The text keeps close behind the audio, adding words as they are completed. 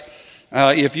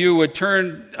if you would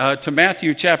turn to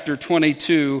Matthew chapter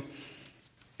 22.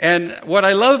 And what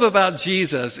I love about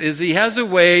Jesus is he has a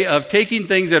way of taking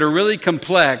things that are really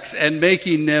complex and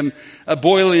making them,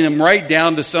 boiling them right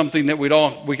down to something that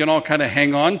we can all kind of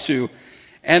hang on to.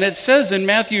 And it says in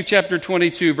Matthew chapter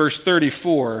 22, verse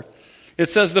 34, it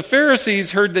says, "The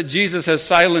Pharisees heard that Jesus has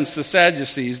silenced the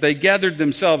Sadducees. They gathered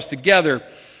themselves together.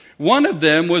 One of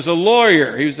them was a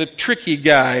lawyer. He was a tricky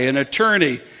guy, an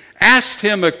attorney. Asked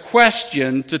him a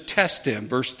question to test him."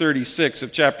 Verse 36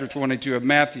 of chapter 22 of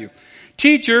Matthew.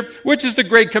 "Teacher, which is the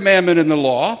great commandment in the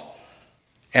law?"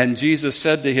 And Jesus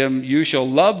said to him, "You shall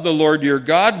love the Lord your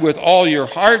God with all your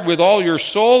heart, with all your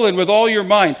soul, and with all your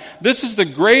mind. This is the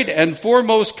great and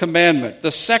foremost commandment.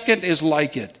 The second is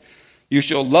like it. You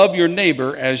shall love your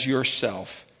neighbor as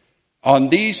yourself. On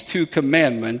these two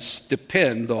commandments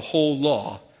depend the whole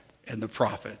law and the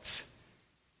prophets."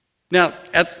 Now,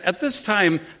 at this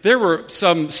time, there were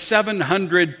some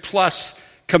 700 plus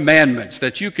commandments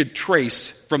that you could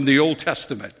trace from the Old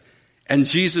Testament. And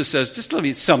Jesus says, just let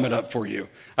me sum it up for you.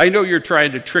 I know you're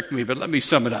trying to trick me, but let me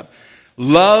sum it up.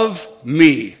 Love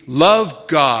me, love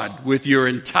God with your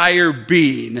entire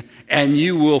being, and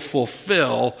you will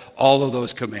fulfill all of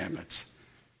those commandments.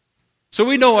 So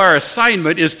we know our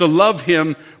assignment is to love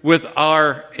him with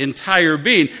our entire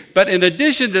being. But in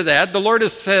addition to that, the Lord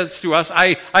says to us,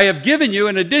 I have given you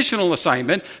an additional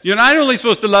assignment. You're not only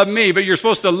supposed to love me, but you're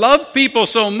supposed to love people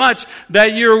so much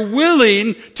that you're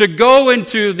willing to go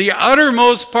into the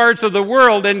uttermost parts of the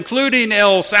world, including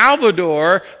El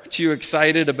Salvador. Aren't you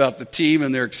excited about the team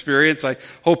and their experience? I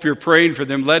hope you're praying for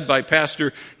them, led by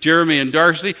Pastor Jeremy and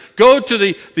Darcy. Go to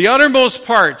the uttermost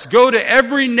parts. Go to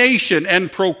every nation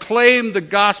and proclaim the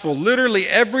gospel. Literally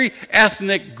every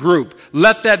ethnic group.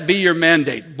 Let that be your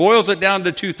mandate. Boils it down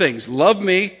to two things. Love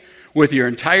me with your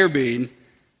entire being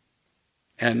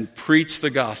and preach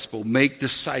the gospel. Make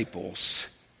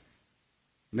disciples.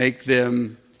 Make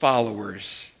them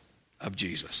followers of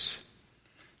Jesus.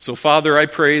 So, Father, I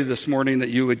pray this morning that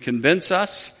you would convince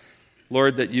us,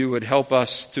 Lord, that you would help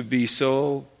us to be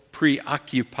so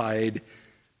preoccupied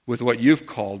with what you've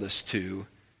called us to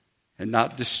and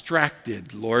not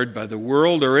distracted, Lord, by the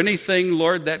world or anything,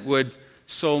 Lord, that would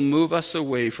so move us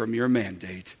away from your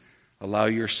mandate. Allow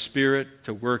your Spirit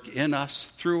to work in us,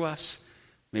 through us.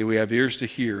 May we have ears to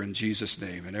hear in Jesus'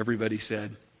 name. And everybody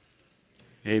said,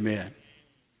 amen.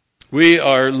 We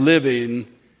are living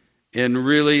in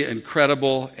really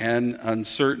incredible and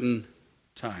uncertain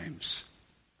times.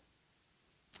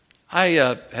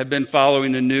 I have been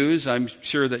following the news. I'm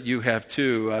sure that you have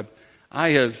too. I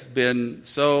have been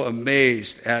so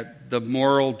amazed at the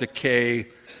moral decay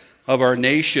of our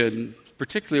nation,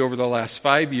 particularly over the last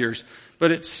 5 years.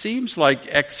 But it seems like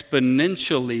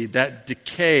exponentially that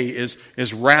decay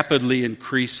is rapidly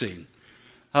increasing.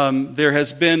 There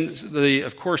has been,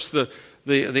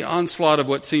 the onslaught of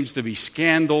what seems to be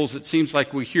scandals. It seems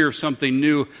like we hear something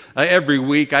new every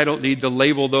week. I don't need to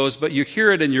label those, but you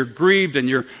hear it and you're grieved and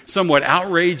you're somewhat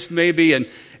outraged maybe.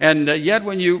 And yet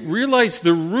when you realize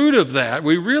the root of that,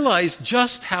 we realize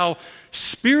just how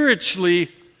spiritually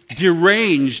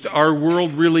deranged our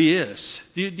world really is.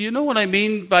 Do you know what I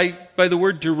mean by the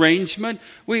word derangement?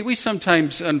 We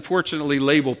sometimes, unfortunately,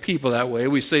 label people that way.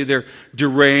 We say they're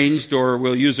deranged, or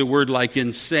we'll use a word like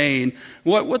insane.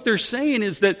 What they're saying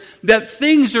is that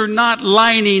things are not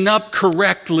lining up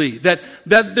correctly, that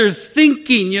they're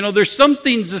thinking, there's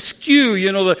something's askew,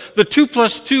 the 2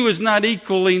 plus 2 is not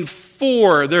equaling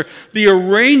 4. The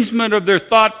arrangement of their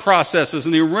thought processes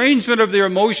and the arrangement of their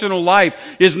emotional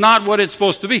life is not what it's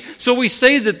supposed to be. So we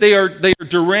say that they are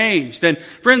deranged. And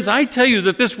friends, I tell you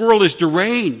that this world is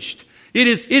deranged. It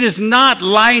is not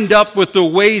lined up with the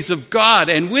ways of God.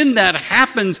 And when that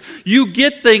happens, you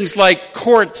get things like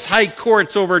high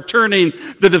courts overturning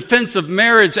the Defense of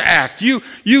Marriage Act. You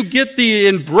get the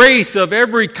embrace of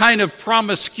every kind of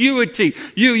promiscuity.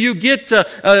 You get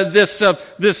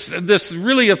this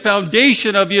really a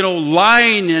foundation of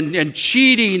lying and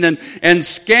cheating and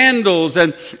scandals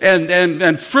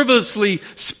and frivolously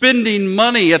spending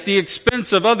money at the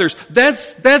expense of others.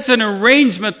 That's an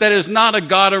arrangement that is not a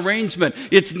God arrangement.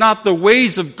 It's not the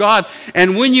ways of God.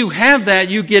 And when you have that,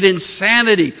 you get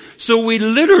insanity. So we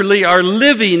literally are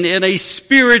living in a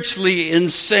spiritually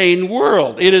insane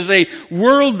world. It is a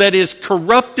world that is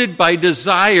corrupted by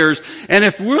desires. And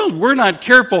if we're not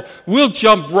careful, we'll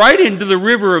jump right into the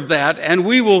river of that, and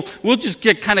we'll just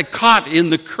get kind of caught in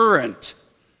the current.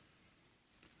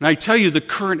 And I tell you, the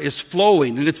current is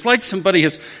flowing. And it's like somebody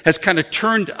has kind of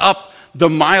turned up the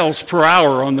miles per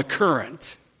hour on the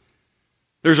current.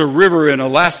 There's a river in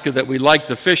Alaska that we like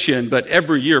to fish in, but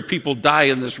every year people die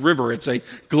in this river. It's a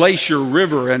glacier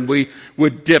river, and we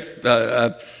would dip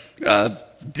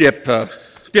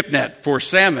net for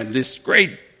salmon. These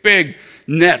great big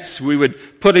nets. We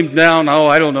would put them down,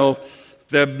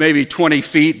 maybe 20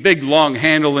 feet, big long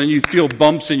handle, and you feel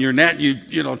bumps in your net. You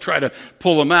try to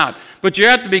pull them out. But you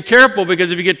have to be careful,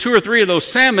 because if you get 2 or 3 of those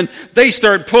salmon, they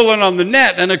start pulling on the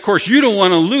net. And of course, you don't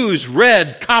want to lose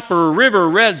Copper River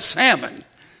red salmon,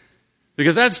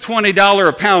 because that's $20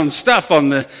 a pound stuff on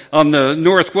the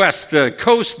northwest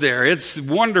coast there. It's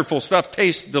wonderful stuff,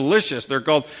 tastes delicious. They're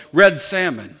called red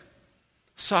salmon,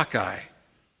 sockeye.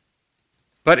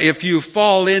 But if you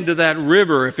fall into that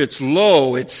river, if it's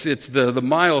low, it's the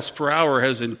miles per hour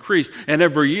has increased, and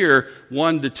every year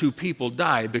 1 to 2 people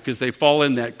die because they fall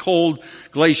in that cold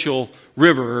glacial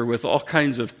river with all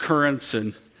kinds of currents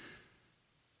and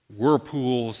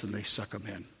whirlpools, and they suck them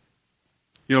in.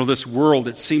 This world,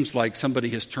 it seems like somebody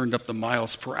has turned up the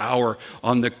miles per hour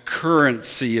on the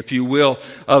currency, if you will,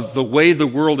 of the way the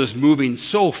world is moving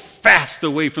so fast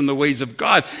away from the ways of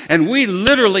God. And we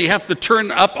literally have to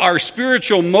turn up our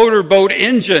spiritual motorboat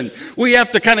engine. We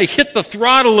have to kind of hit the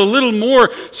throttle a little more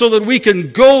so that we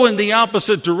can go in the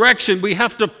opposite direction. We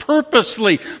have to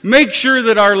purposely make sure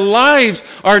that our lives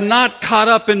are not caught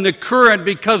up in the current,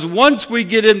 because once we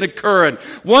get in the current,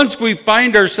 once we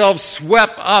find ourselves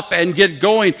swept up and get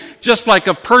going, just like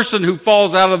a person who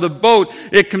falls out of the boat,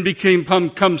 it can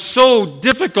become so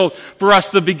difficult for us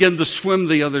to begin to swim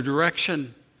the other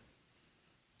direction.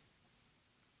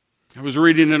 I was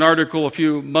reading an article a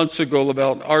few months ago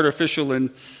about artificial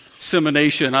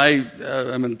insemination. I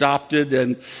am adopted,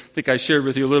 and I think I shared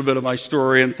with you a little bit of my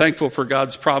story, and thankful for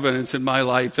God's providence in my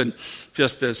life, and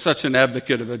just as such an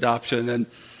advocate of adoption.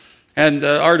 And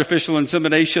artificial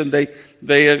insemination, they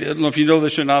I don't know if you know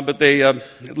this or not, but they,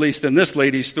 at least in this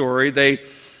lady's story, they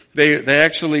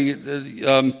actually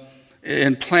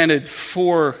implanted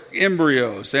 4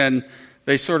 embryos, and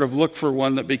they sort of look for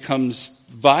one that becomes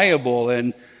viable.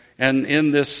 And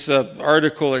in this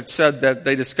article, it said that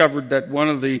they discovered that one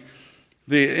of the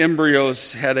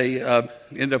embryos had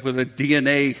ended up with a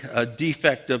DNA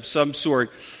defect of some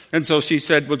sort, and so she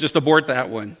said, "Well, just abort that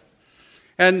one."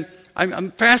 And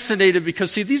I'm fascinated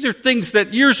because, see, these are things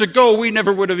that years ago we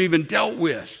never would have even dealt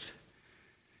with.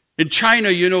 In China,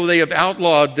 they have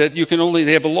outlawed that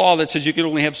they have a law that says you can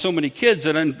only have so many kids,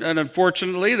 and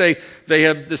unfortunately they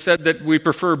have said that we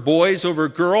prefer boys over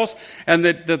girls, and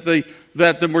that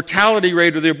the mortality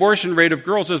rate or the abortion rate of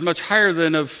girls is much higher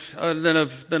than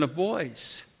of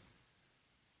boys.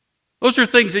 Those are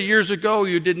things that years ago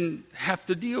you didn't have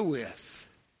to deal with.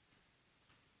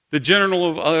 The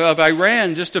general of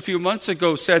Iran just a few months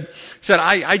ago said,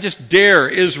 I just dare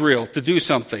Israel to do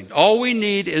something. All we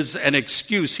need is an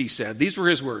excuse, he said. These were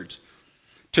his words.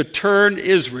 To turn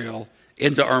Israel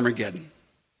into Armageddon.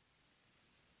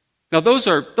 Now those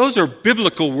are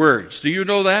biblical words. Do you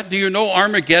know that? Do you know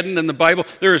Armageddon in the Bible?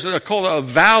 There is called a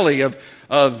valley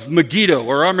of Megiddo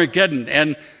or Armageddon,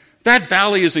 and that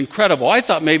valley is incredible. I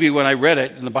thought maybe when I read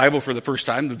it in the Bible for the first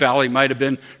time, the valley might have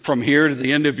been from here to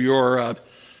the end of your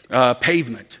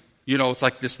pavement. It's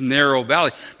like this narrow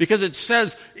valley. Because it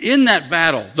says in that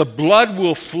battle, the blood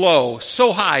will flow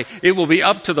so high, it will be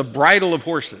up to the bridle of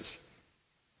horses.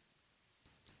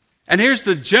 And here's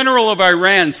the general of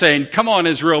Iran saying, "Come on,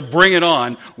 Israel, bring it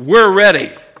on. We're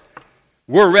ready.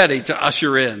 We're ready to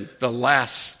usher in the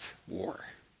last war."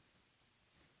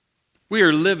 We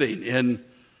are living in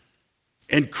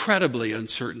incredibly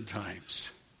uncertain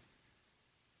times.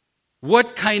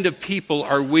 What kind of people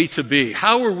are we to be?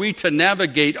 How are we to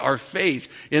navigate our faith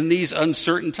in these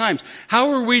uncertain times?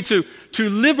 How are we to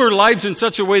live our lives in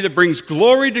such a way that brings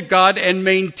glory to God and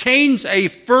maintains a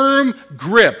firm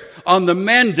grip on the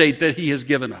mandate that He has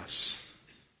given us?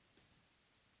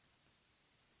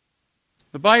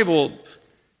 The Bible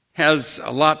has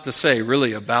a lot to say,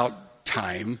 really, about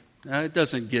time. It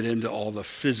doesn't get into all the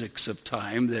physics of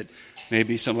time that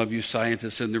maybe some of you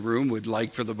scientists in the room would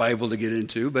like for the Bible to get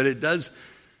into, but it does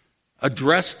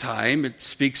address time. It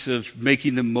speaks of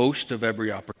making the most of every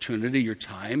opportunity, your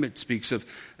time. It speaks of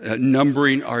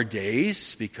numbering our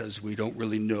days, because we don't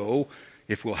really know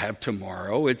if we'll have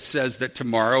tomorrow. It says that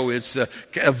tomorrow is a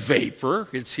vapor.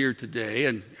 It's here today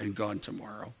and gone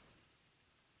tomorrow.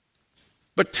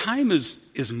 But time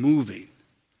is moving.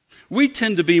 We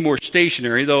tend to be more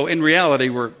stationary, though in reality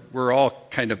we're all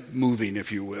kind of moving,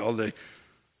 if you will. The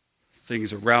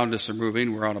things around us are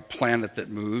moving. We're on a planet that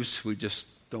moves. We just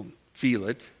don't feel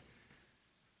it.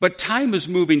 But time is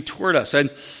moving toward us.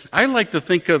 And I like to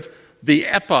think of the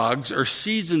epochs or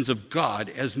seasons of God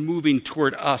as moving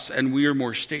toward us, and we are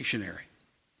more stationary.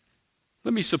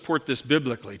 Let me support this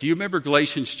biblically. Do you remember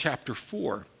Galatians chapter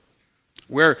 4,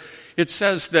 where it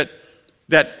says that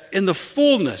in the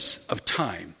fullness of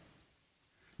time,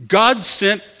 God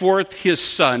sent forth his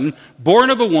Son,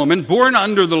 born of a woman, born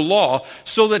under the law,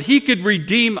 so that he could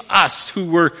redeem us who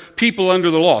were people under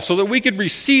the law, so that we could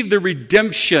receive the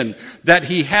redemption that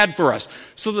he had for us.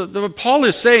 So that Paul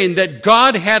is saying that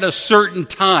God had a certain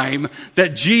time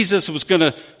that Jesus was going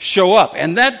to show up.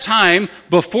 And that time,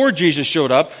 before Jesus showed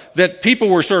up, that people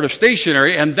were sort of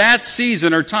stationary, and that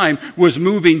season or time was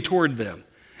moving toward them.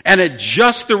 And at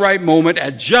just the right moment,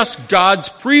 at just God's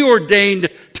preordained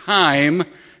time,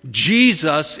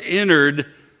 Jesus entered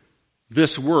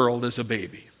this world as a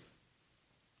baby.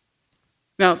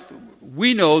 Now,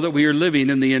 we know that we are living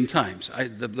in the end times.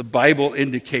 The Bible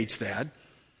indicates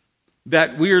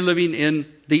that we are living in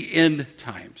the end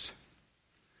times.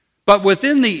 But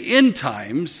within the end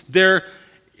times, there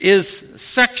is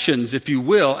sections, if you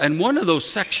will, and one of those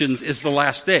sections is the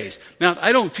last days. Now,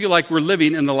 I don't feel like we're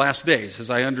living in the last days,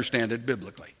 as I understand it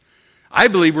biblically. I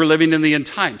believe we're living in the end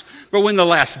times. But when the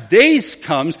last days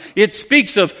comes, it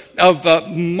speaks of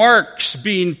marks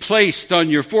being placed on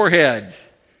your forehead.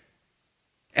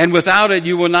 And without it,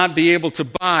 you will not be able to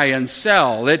buy and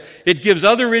sell. It gives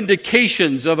other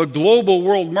indications of a global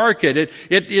world market.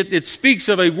 It speaks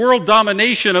of a world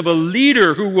domination of a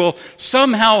leader who will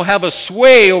somehow have a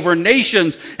sway over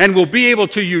nations and will be able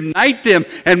to unite them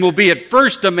and will be at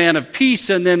first a man of peace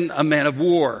and then a man of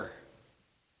war.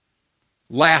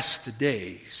 Last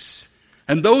days.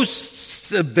 And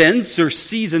those events or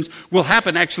seasons will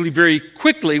happen actually very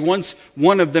quickly once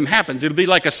one of them happens. It'll be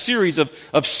like a series of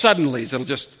suddenlies. It'll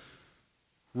just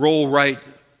roll right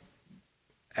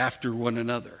after one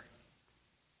another.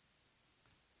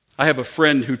 I have a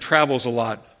friend who travels a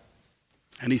lot,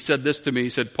 and he said this to me. He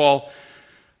said, Paul,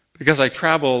 because I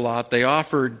travel a lot, they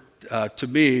offered to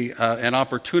me an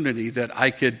opportunity that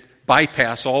I could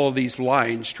bypass all of these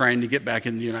lines trying to get back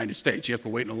in the United States. You have to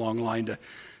wait in a long line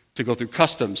to go through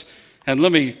customs. And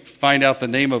let me find out the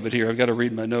name of it here. I've got to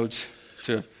read my notes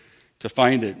to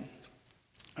find it.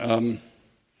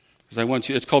 Because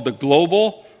it's called the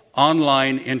Global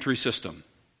Online Entry System.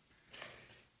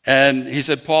 And he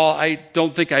said, Paul, I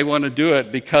don't think I want to do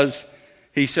it because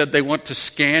he said they want to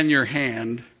scan your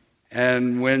hand.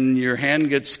 And when your hand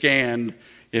gets scanned,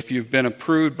 if you've been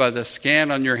approved by the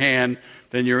scan on your hand,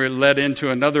 then you're led into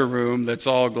another room that's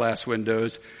all glass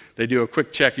windows. They do a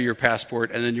quick check of your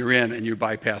passport, and then you're in, and you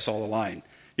bypass all the line.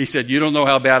 He said, you don't know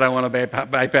how bad I want to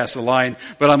bypass the line,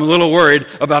 but I'm a little worried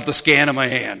about the scan of my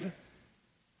hand.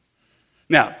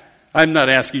 Now, I'm not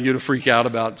asking you to freak out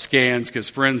about scans, because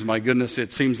friends, my goodness,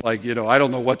 it seems like, I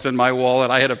don't know what's in my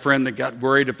wallet. I had a friend that got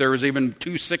worried if there was even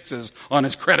 2 6s on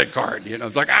his credit card.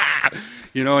 It's like,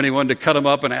 and he wanted to cut them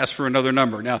up and ask for another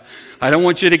number. Now, I don't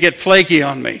want you to get flaky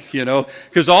on me,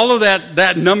 because all of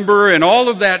that number and all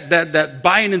of that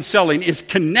buying and selling is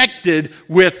connected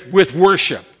with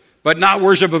worship, but not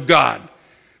worship of God,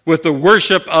 with the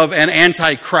worship of an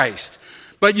antichrist.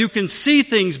 But you can see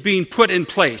things being put in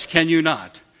place, can you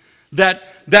not?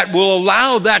 That will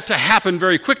allow that to happen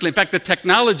very quickly. In fact, the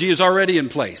technology is already in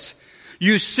place.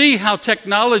 You see how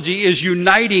technology is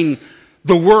uniting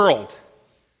the world.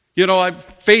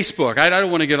 Facebook, I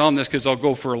don't want to get on this because I'll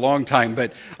go for a long time,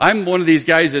 but I'm one of these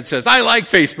guys that says, I like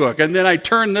Facebook, and then I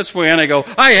turn this way and I go,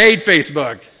 I hate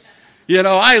Facebook.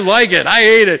 I like it. I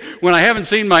hate it. When I haven't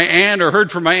seen my aunt or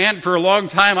heard from my aunt for a long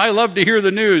time, I love to hear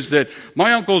the news that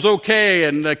my uncle's okay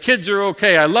and the kids are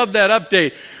okay. I love that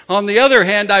update. On the other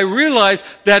hand, I realize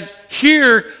that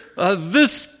here,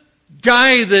 this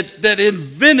guy that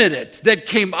invented it, that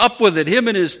came up with it, him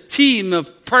and his team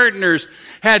of partners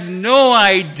had no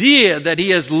idea that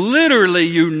he has literally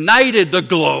united the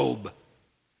globe.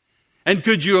 And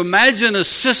could you imagine a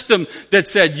system that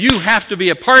said you have to be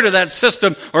a part of that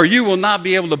system or you will not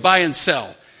be able to buy and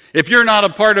sell? If you're not a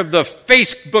part of the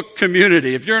Facebook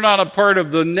community, if you're not a part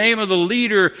of the name of the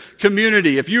leader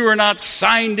community, if you are not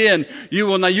signed in, you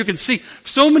will not. You can see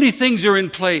so many things are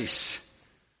in place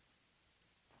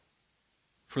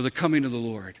for the coming of the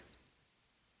Lord.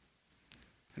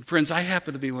 And friends, I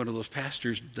happen to be one of those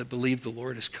pastors that believe the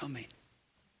Lord is coming.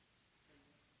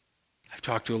 I've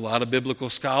talked to a lot of biblical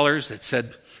scholars that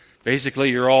said,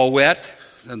 basically, you're all wet,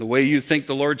 and the way you think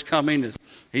the Lord's coming is,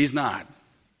 he's not.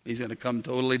 He's going to come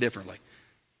totally differently.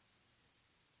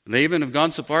 And they even have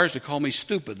gone so far as to call me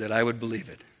stupid that I would believe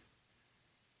it.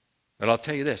 But I'll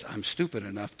tell you this, I'm stupid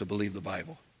enough to believe the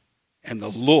Bible. And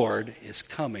the Lord is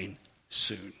coming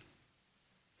soon.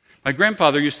 My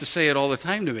grandfather used to say it all the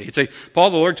time to me. He'd say, Paul,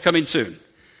 the Lord's coming soon.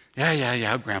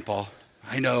 Yeah, Grandpa.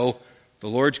 I know. The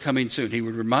Lord's coming soon. He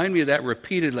would remind me of that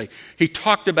repeatedly. He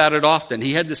talked about it often.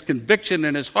 He had this conviction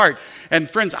in his heart. And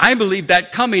friends, I believe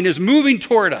that coming is moving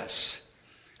toward us.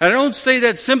 And I don't say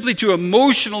that simply to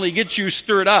emotionally get you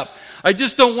stirred up. I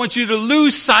just don't want you to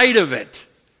lose sight of it.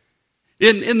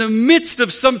 In the midst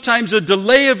of sometimes a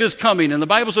delay of his coming, and the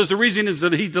Bible says the reason is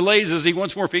that he delays is he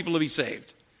wants more people to be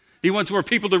saved. He wants more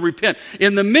people to repent.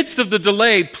 In the midst of the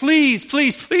delay, please,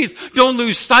 please, please don't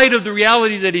lose sight of the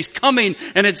reality that he's coming.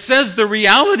 And it says the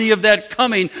reality of that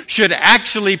coming should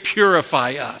actually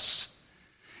purify us.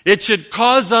 It should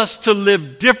cause us to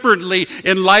live differently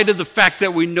in light of the fact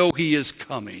that we know he is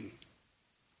coming.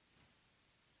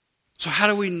 So how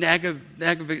do we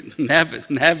navigate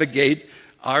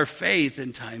our faith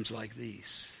in times like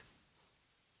these?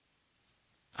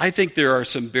 I think there are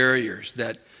some barriers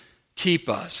that keep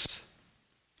us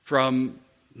from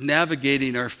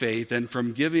navigating our faith and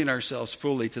from giving ourselves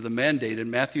fully to the mandate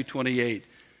in Matthew 28,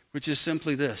 which is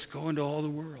simply this: go into all the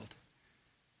world.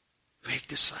 Make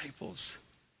disciples.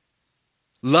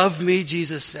 Love me,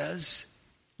 Jesus says.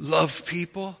 Love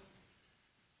people.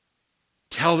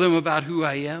 Tell them about who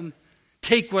I am.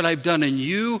 Take what I've done in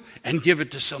you and give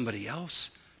it to somebody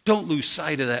else. Don't lose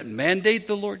sight of that mandate,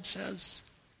 the Lord says.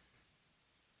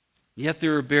 Yet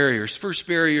there are barriers. First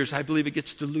barriers, I believe it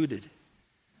gets diluted.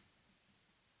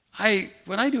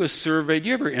 When I do a survey, do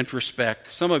you ever introspect?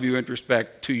 Some of you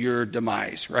introspect to your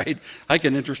demise, right? I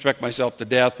can introspect myself to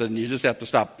death, and you just have to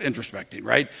stop introspecting,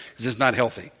 right? Because it's not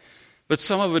healthy. But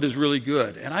some of it is really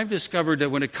good. And I've discovered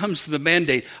that when it comes to the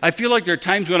mandate, I feel like there are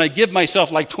times when I give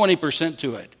myself like 20%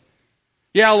 to it.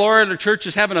 Yeah, Lord, the church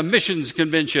is having a missions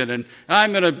convention, and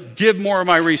I'm going to give more of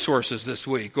my resources this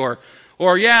week. Or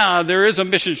yeah, there is a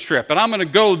missions trip, and I'm going to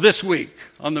go this week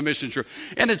on the mission trip.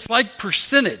 And it's like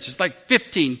percentage. It's like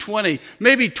 15, 20,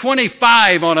 maybe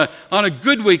 25 on a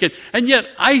good week. And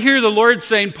yet I hear the Lord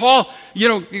saying, Paul,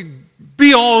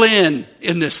 be all in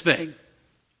this thing.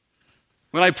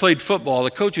 When I played football,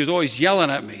 the coach was always yelling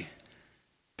at me.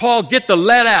 Paul, get the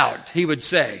lead out, he would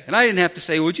say. And I didn't have to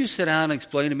say, would you sit down and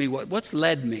explain to me what's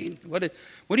lead mean? What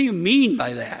do you mean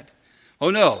by that? Oh,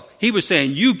 no. He was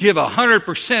saying, you give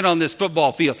 100% on this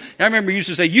football field. And I remember he used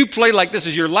to say, you play like this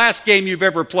is your last game you've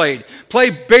ever played.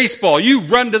 Play baseball. You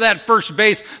run to that first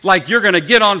base like you're going to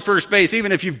get on first base,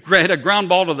 even if you've hit a ground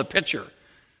ball to the pitcher.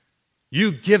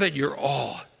 You give it your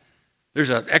all. There's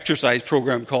an exercise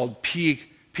program called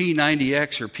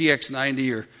P90X or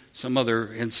PX90 or some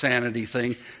other insanity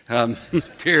thing.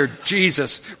 Dear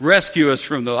Jesus, rescue us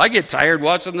from those. I get tired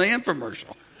watching the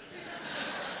infomercial.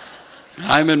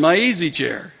 I'm in my easy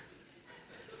chair.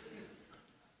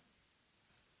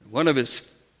 One of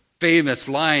his famous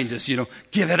lines is,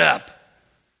 give it up.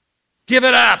 Give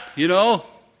it up,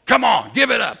 Come on,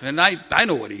 give it up. And I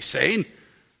know what he's saying.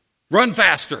 Run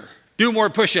faster. Do more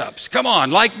push-ups. Come on,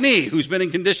 like me, who's been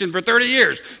in condition for 30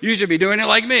 years. You should be doing it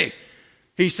like me.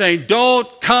 He's saying,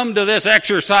 don't come to this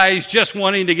exercise just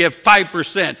wanting to give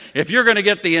 5%. If you're going to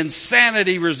get the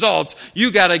insanity results,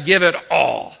 you got to give it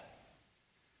all.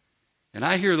 And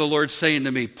I hear the Lord saying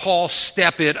to me, Paul,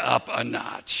 step it up a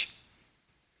notch.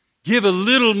 Give a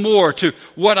little more to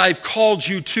what I've called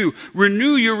you to.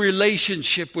 Renew your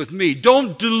relationship with me.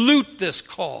 Don't dilute this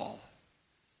call.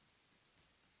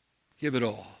 Give it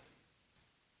all.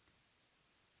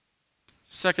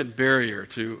 Second barrier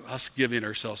to us giving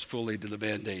ourselves fully to the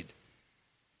mandate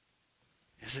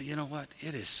is that, you know what?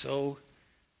 It is so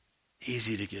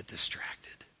easy to get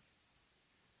distracted.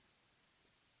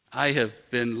 I have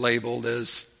been labeled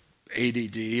as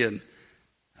ADD and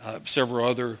several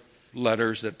other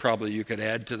letters that probably you could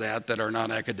add to that are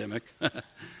non-academic.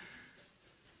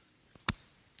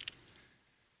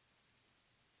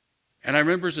 And I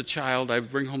remember as a child, I would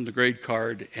bring home the grade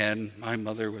card, and my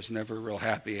mother was never real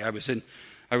happy. I was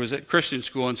at Christian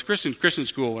school, and Christian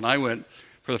school, when I went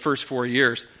for the first 4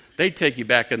 years, they'd take you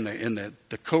back in the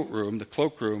coat room, the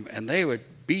cloakroom, and they would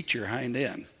beat your hind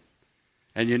end.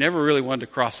 And you never really wanted to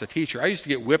cross the teacher. I used to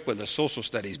get whipped with a social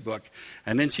studies book,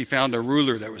 and then she found a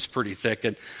ruler that was pretty thick,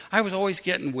 and I was always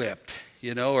getting whipped,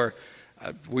 or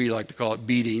we like to call it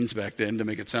beatings back then to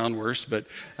make it sound worse. But,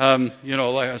 I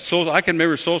can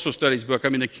remember a social studies book. I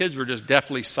mean, the kids were just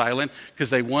deathly silent because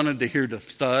they wanted to hear the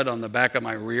thud on the back of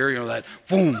my rear, that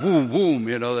boom, boom, boom,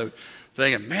 the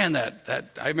thing. And man,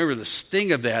 that I remember the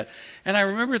sting of that. And I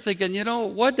remember thinking,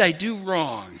 what did I do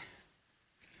wrong?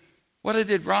 What I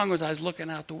did wrong was I was looking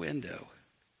out the window.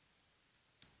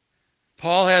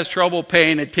 Paul has trouble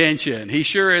paying attention. He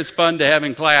sure is fun to have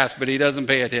in class, but he doesn't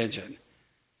pay attention.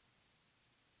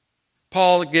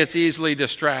 Paul gets easily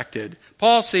distracted.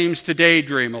 Paul seems to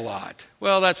daydream a lot.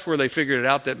 Well, that's where they figured it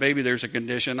out that maybe there's a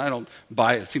condition. I don't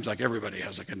buy it. It seems like everybody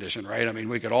has a condition, right? I mean,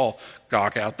 we could all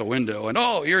gawk out the window and,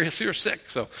 oh, you're sick.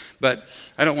 But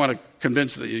I don't want to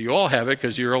convince that you all have it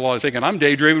because you're all thinking, I'm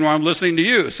daydreaming while I'm listening to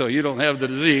you, so you don't have the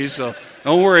disease, so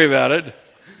don't worry about it.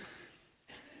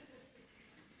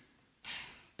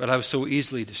 But I was so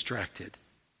easily distracted.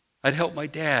 I'd help my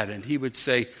dad, and he would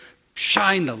say,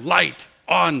 shine the light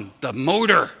on the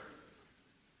motor.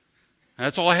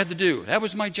 That's all I had to do. That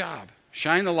was my job.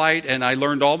 Shine the light, and I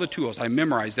learned all the tools. I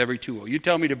memorized every tool. You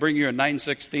tell me to bring you a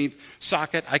 9/16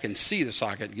 socket, I can see the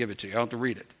socket and give it to you. I don't have to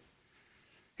read it.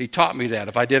 He taught me that.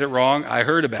 If I did it wrong, I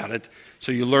heard about it.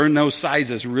 So you learn those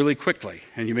sizes really quickly,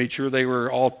 and you made sure they were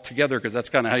all together because that's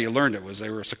kind of how you learned it, was they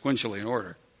were sequentially in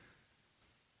order.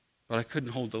 But I couldn't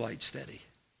hold the light steady.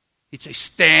 He'd say,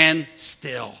 stand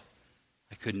still.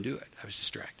 I couldn't do it. I was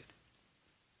distracted.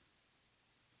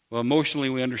 Well, emotionally,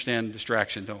 we understand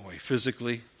distraction, don't we?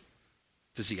 Physically,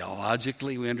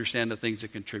 physiologically, we understand the things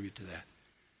that contribute to that.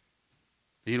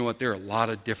 But you know what? There are a lot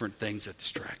of different things that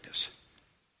distract us.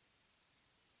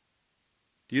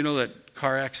 Do you know that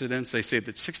car accidents, they say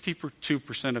that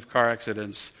 62% of car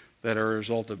accidents that are a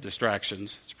result of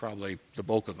distractions, it's probably the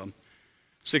bulk of them,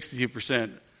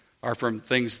 62% are from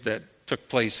things that took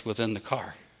place within the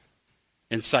car,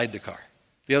 inside the car.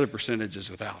 The other percentage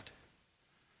is without.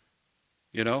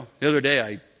 You know, the other day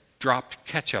I dropped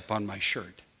ketchup on my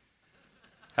shirt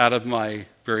out of my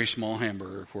very small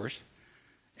hamburger, of course.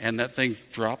 And that thing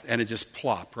dropped and it just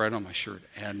plopped right on my shirt.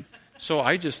 And so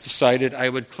I just decided I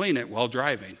would clean it while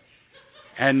driving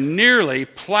and nearly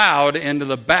plowed into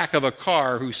the back of a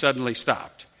car who suddenly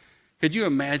stopped. Could you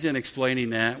imagine explaining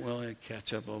that? Well, I had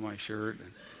ketchup on my shirt.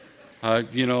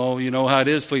 You know how it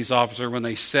is, police officer, when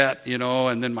they set,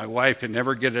 and then my wife can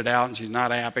never get it out and she's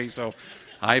not happy. So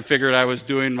I figured I was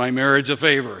doing my marriage a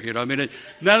favor.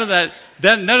 None of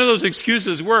those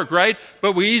excuses work, right?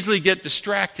 But we easily get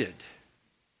distracted.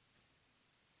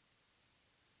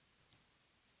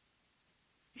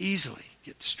 Easily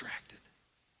get distracted.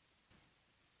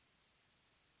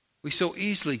 We so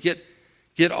easily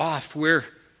get off where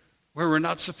we're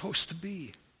not supposed to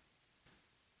be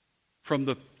from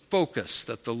the focus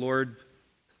that the Lord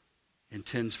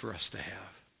intends for us to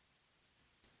have.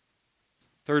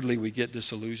 Thirdly, we get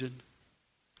disillusioned.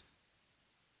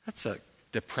 That's a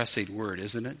depressing word,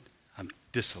 isn't it? I'm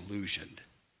disillusioned.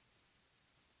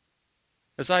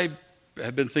 As I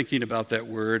have been thinking about that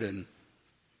word and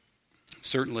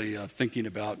certainly thinking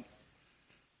about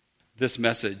this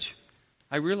message,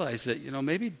 I realized that,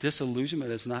 maybe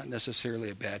disillusionment is not necessarily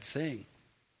a bad thing.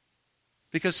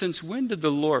 Because since when did the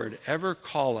Lord ever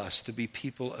call us to be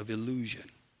people of illusion?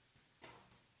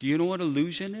 Do you know what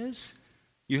illusion is?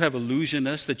 You have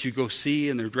illusionists that you go see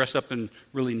and they're dressed up in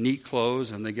really neat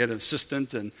clothes and they get an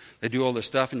assistant and they do all this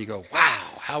stuff and you go, wow,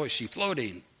 how is she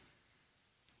floating?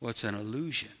 Well, it's an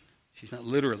illusion. She's not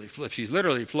literally floating. If she's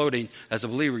literally floating, as a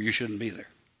believer, you shouldn't be there.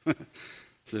 So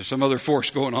there's some other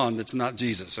force going on that's not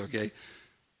Jesus, okay?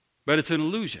 But it's an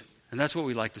illusion. And that's what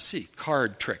we like to see.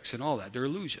 Card tricks and all that. They're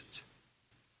illusions.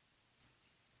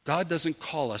 God doesn't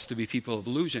call us to be people of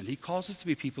illusion. He calls us to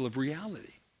be people of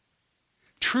reality.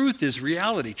 Truth is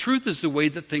reality. Truth is the way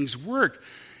that things work.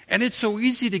 And it's so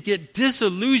easy to get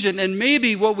disillusioned. And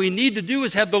maybe what we need to do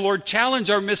is have the Lord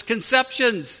challenge our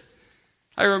misconceptions.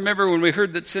 I remember when we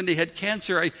heard that Cindy had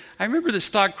cancer, I remember this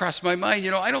thought crossed my mind,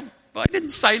 I didn't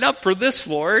sign up for this,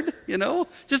 Lord,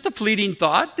 just a fleeting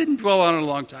thought, didn't dwell on it a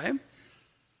long time.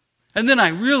 And then I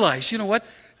realized,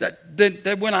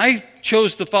 that when I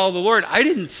chose to follow the Lord, I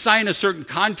didn't sign a certain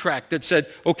contract that said,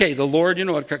 okay, the Lord, you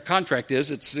know what a contract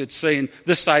is, it's saying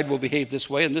this side will behave this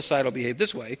way and this side will behave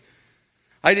this way.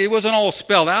 It wasn't all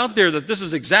spelled out there that this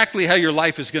is exactly how your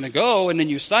life is going to go, and then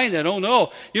you sign it. Oh,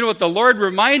 no. You know what the Lord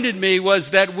reminded me was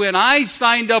that when I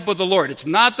signed up with the Lord, it's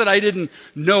not that I didn't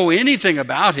know anything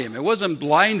about Him. It wasn't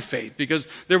blind faith,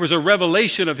 because there was a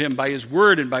revelation of Him by His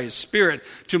Word and by His Spirit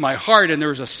to my heart, and there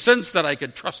was a sense that I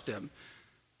could trust Him.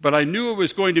 But I knew it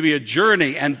was going to be a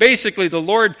journey, and basically the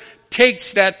Lord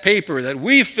takes that paper that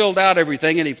we filled out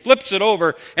everything and He flips it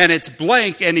over and it's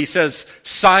blank and He says,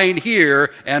 sign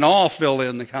here and I'll fill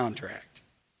in the contract.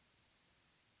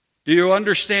 Do you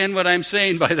understand what I'm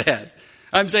saying by that?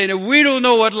 I'm saying that we don't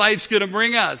know what life's going to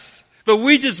bring us, but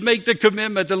we just make the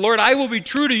commitment that, Lord, I will be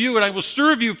true to you and I will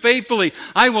serve you faithfully.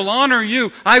 I will honor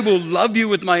you. I will love you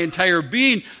with my entire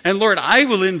being. And Lord, I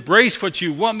will embrace what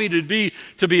you want me to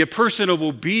be a person of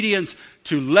obedience,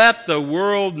 to let the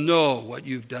world know what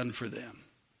you've done for them.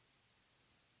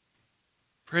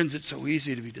 Friends, it's so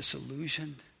easy to be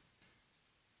disillusioned.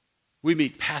 We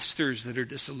meet pastors that are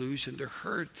disillusioned. They're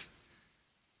hurt.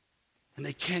 And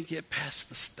they can't get past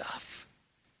the stuff.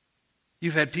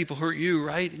 You've had people hurt you,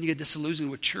 right? And you get disillusioned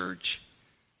with church.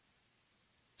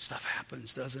 Stuff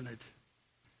happens, doesn't it?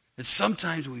 And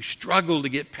sometimes we struggle to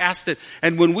get past it.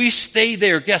 And when we stay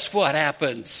there, guess what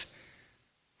happens?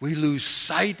 We lose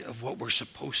sight of what we're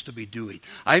supposed to be doing.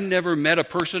 I've never met a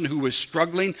person who was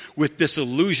struggling with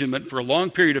disillusionment for a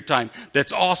long period of time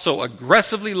that's also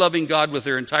aggressively loving God with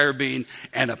their entire being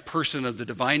and a person of the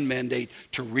divine mandate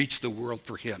to reach the world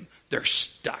for Him. They're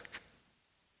stuck.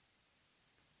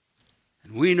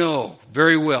 And we know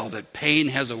very well that pain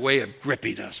has a way of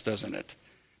gripping us, doesn't it?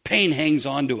 Pain hangs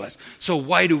on to us. So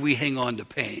why do we hang on to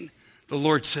pain? The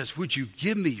Lord says, would you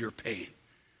give me your pain?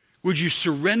 Would you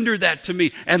surrender that to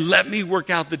me and let me work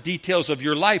out the details of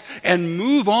your life and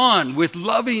move on with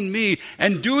loving me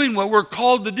and doing what we're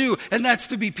called to do, and that's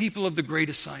to be people of the great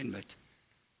assignment.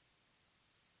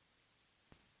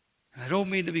 And I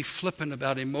don't mean to be flippant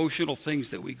about emotional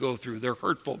things that we go through. They're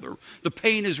hurtful. The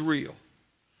pain is real.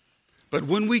 But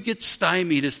when we get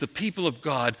stymied as the people of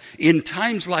God in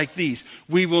times like these,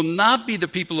 we will not be the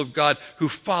people of God who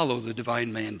follow the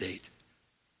divine mandate.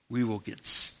 We will get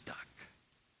stuck.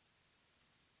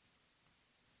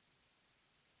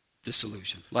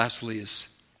 Disillusion. Lastly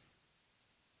is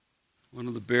one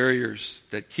of the barriers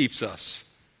that keeps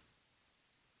us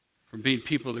from being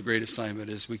people of the great assignment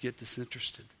is we get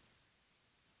disinterested.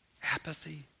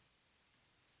 Apathy.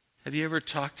 Have you ever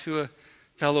talked to a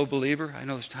fellow believer? I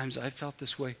know there's times I've felt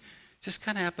this way. Just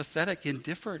kind of apathetic,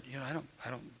 indifferent. I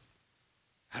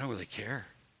don't really care.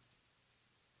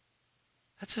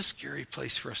 That's a scary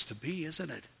place for us to be,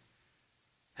 isn't it?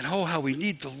 And oh, how we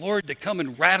need the Lord to come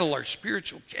and rattle our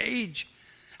spiritual cage.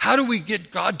 How do we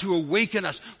get God to awaken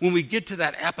us when we get to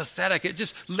that apathetic?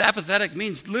 Apathetic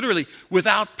means literally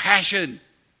without passion.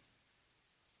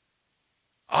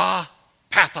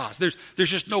 Pathos. There's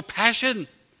just no passion.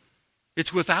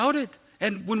 It's without it.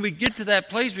 And when we get to that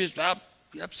place, we just,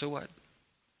 yep, so what?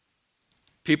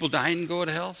 People dying and go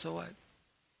to hell, so what?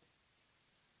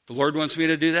 The Lord wants me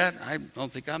to do that? I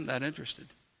don't think I'm that interested.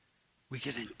 We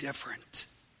get indifferent.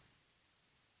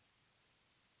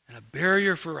 And a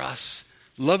barrier for us,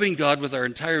 loving God with our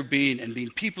entire being and being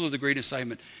people of the great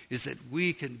assignment, is that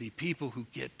we can be people who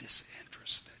get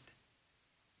disinterested.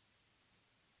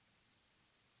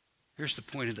 Here's the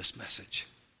point of this message.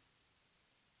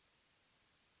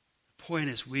 The point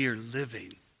is we are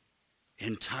living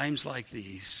in times like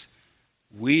these.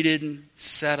 We didn't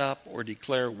set up or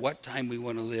declare what time we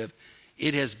want to live.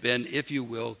 It has been, if you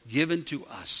will, given to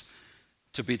us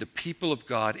to be the people of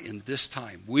God in this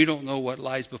time. We don't know what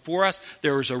lies before us.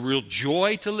 There is a real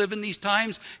joy to live in these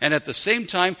times. And at the same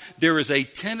time, there is a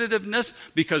tentativeness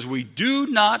because we do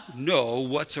not know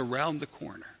what's around the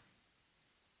corner.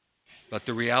 But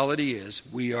the reality is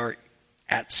we are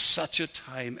at such a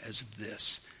time as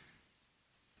this.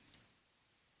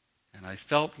 And I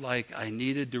felt like I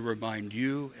needed to remind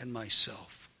you and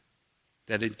myself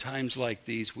that in times like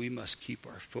these, we must keep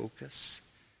our focus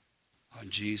on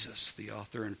Jesus, the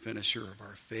author and finisher of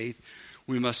our faith.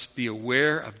 We must be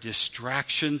aware of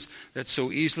distractions that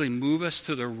so easily move us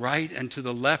to the right and to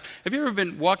the left. Have you ever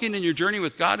been walking in your journey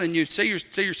with God and you say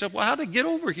to yourself, well, how did I get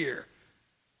over here?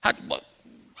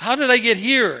 How did I get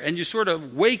here? And you sort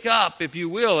of wake up, if you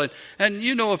will. And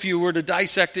you know, if you were to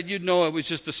dissect it, you'd know it was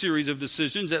just a series of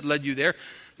decisions that led you there.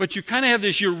 But you kind of have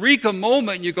this eureka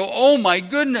moment and you go, oh my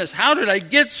goodness, how did I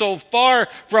get so far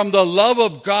from the love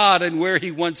of God and where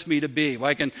He wants me to be? Well,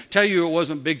 I can tell you it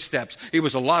wasn't big steps. It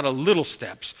was a lot of little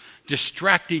steps,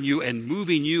 distracting you and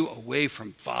moving you away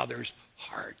from Father's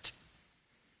heart.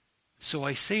 So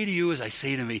I say to you as I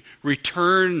say to me,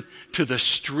 return to the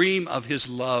stream of His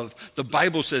love. The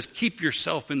Bible says, keep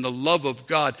yourself in the love of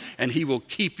God and He will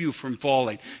keep you from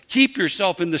falling. Keep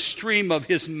yourself in the stream of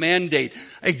His mandate.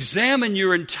 Examine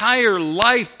your entire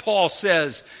life, Paul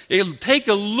says. Take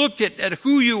a look at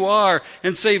who you are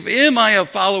and say, am I a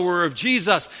follower of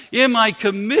Jesus? Am I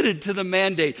committed to the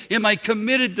mandate? Am I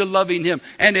committed to loving Him?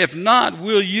 And if not,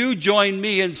 will you join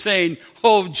me in saying,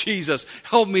 oh Jesus,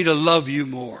 help me to love you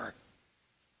more.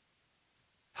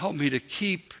 Help me to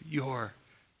keep your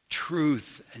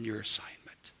truth and your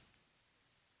assignment.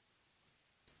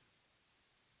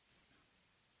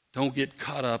 Don't get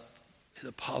caught up in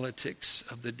the politics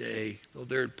of the day, though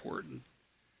they're important.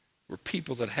 We're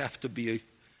people that have to be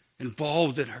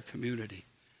involved in our community.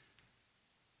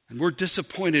 And we're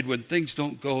disappointed when things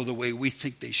don't go the way we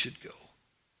think they should go.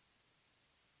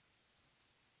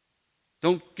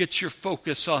 Don't get your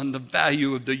focus on the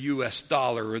value of the U.S.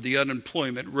 dollar or the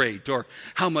unemployment rate or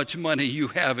how much money you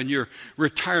have in your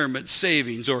retirement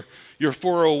savings or your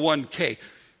 401k.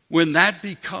 When that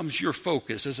becomes your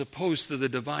focus as opposed to the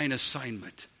divine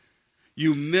assignment,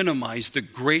 you minimize the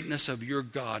greatness of your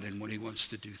God and what he wants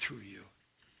to do through you.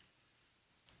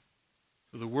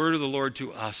 The word of the Lord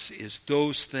to us is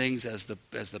those things as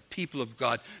the people of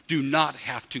God do not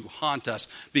have to haunt us,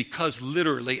 because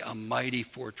literally a mighty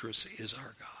fortress is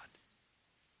our God.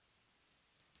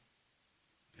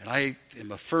 And I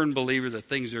am a firm believer that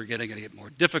things are going to get more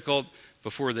difficult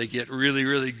before they get really,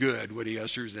 really good when he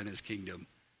ushers in his kingdom.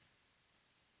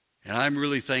 And I'm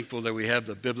really thankful that we have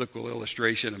the biblical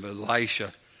illustration of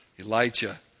Elijah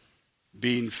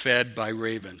being fed by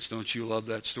ravens. Don't you love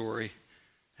that story?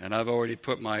 And I've already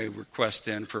put my request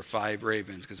in for 5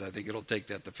 ravens because I think it'll take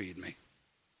that to feed me.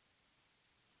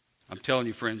 I'm telling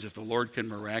you, friends, if the Lord can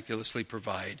miraculously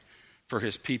provide for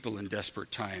his people in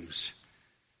desperate times,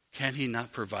 can he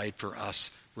not provide for us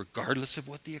regardless of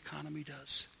what the economy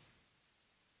does?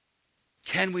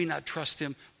 Can we not trust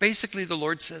him? Basically, the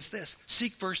Lord says this: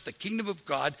 seek first the kingdom of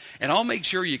God, and I'll make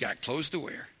sure you got clothes to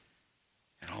wear.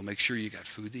 And I'll make sure you got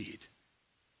food to eat.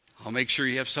 I'll make sure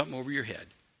you have something over your head.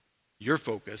 Your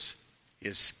focus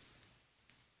is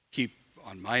keep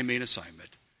on my main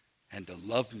assignment and to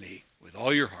love me with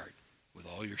all your heart, with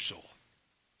all your soul,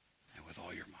 and with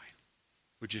all your mind.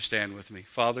 Would you stand with me?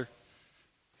 Father,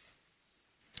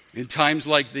 in times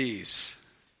like these,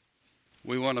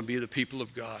 we want to be the people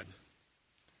of God.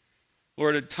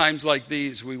 Lord, at times like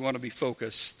these, we want to be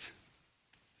focused.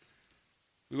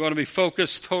 We want to be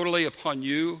focused totally upon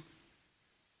you.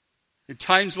 In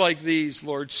times like these,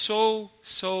 Lord, so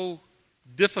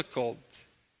difficult,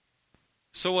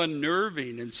 so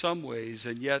unnerving in some ways,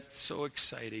 and yet so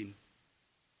exciting.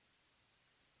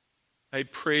 I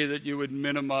pray that you would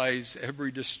minimize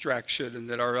every distraction and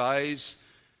that our eyes,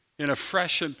 in a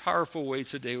fresh and powerful way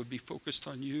today, would be focused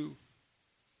on you.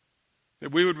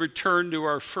 That we would return to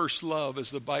our first love,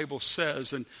 as the Bible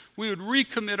says, and we would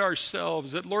recommit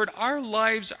ourselves. That, Lord, our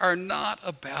lives are not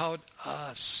about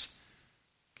us.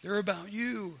 They're about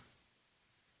you.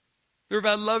 They're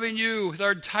about loving you with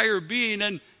our entire being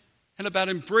and about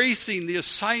embracing the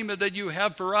assignment that you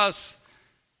have for us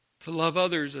to love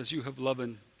others as you have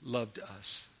loved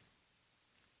us.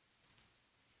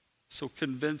 So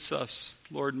convince us,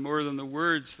 Lord, more than the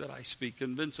words that I speak.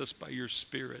 Convince us by your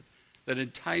Spirit that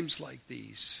in times like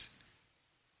these,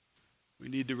 we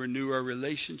need to renew our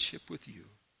relationship with you.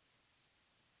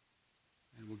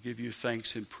 And we'll give you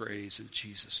thanks and praise in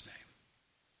Jesus'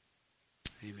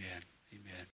 name. Amen. Amen.